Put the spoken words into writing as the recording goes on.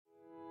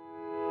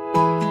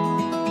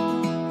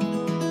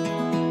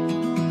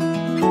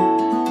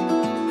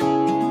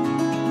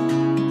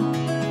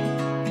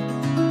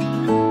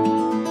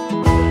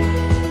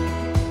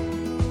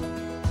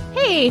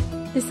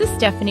This is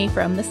Stephanie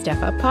from the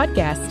Step Up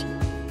Podcast.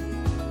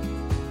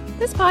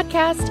 This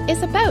podcast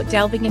is about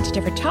delving into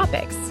different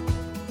topics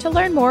to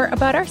learn more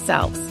about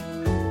ourselves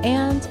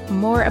and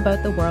more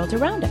about the world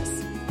around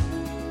us.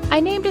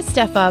 I named it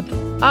Step Up,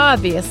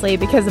 obviously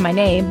because of my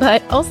name,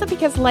 but also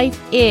because life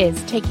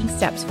is taking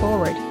steps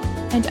forward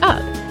and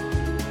up,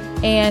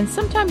 and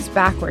sometimes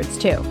backwards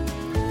too.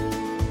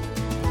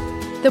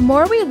 The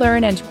more we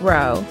learn and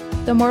grow,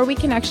 the more we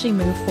can actually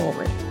move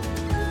forward,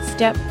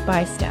 step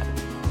by step.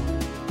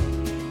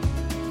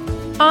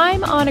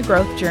 I'm on a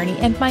growth journey,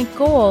 and my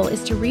goal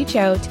is to reach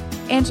out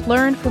and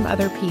learn from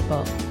other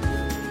people.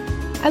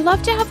 I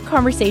love to have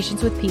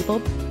conversations with people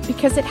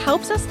because it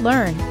helps us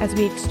learn as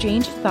we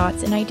exchange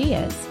thoughts and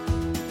ideas.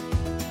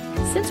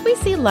 Since we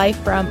see life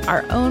from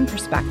our own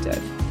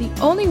perspective, the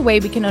only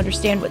way we can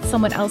understand what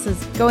someone else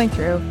is going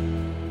through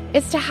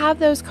is to have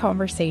those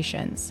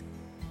conversations,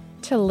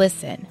 to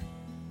listen,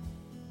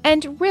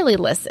 and really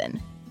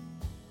listen,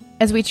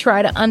 as we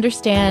try to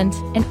understand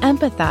and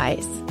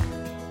empathize.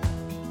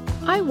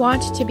 I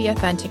want to be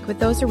authentic with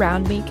those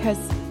around me because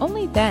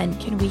only then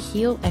can we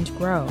heal and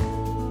grow.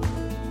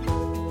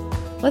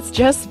 Let's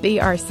just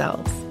be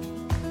ourselves.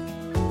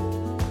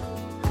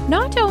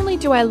 Not only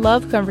do I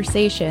love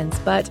conversations,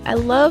 but I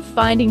love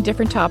finding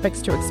different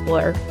topics to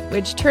explore,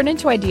 which turn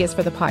into ideas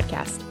for the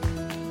podcast.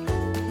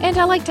 And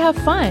I like to have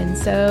fun,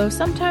 so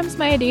sometimes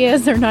my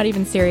ideas are not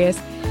even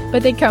serious,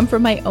 but they come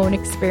from my own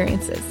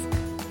experiences.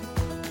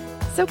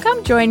 So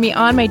come join me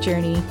on my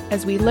journey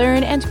as we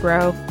learn and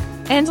grow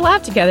and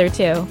laugh together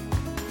too.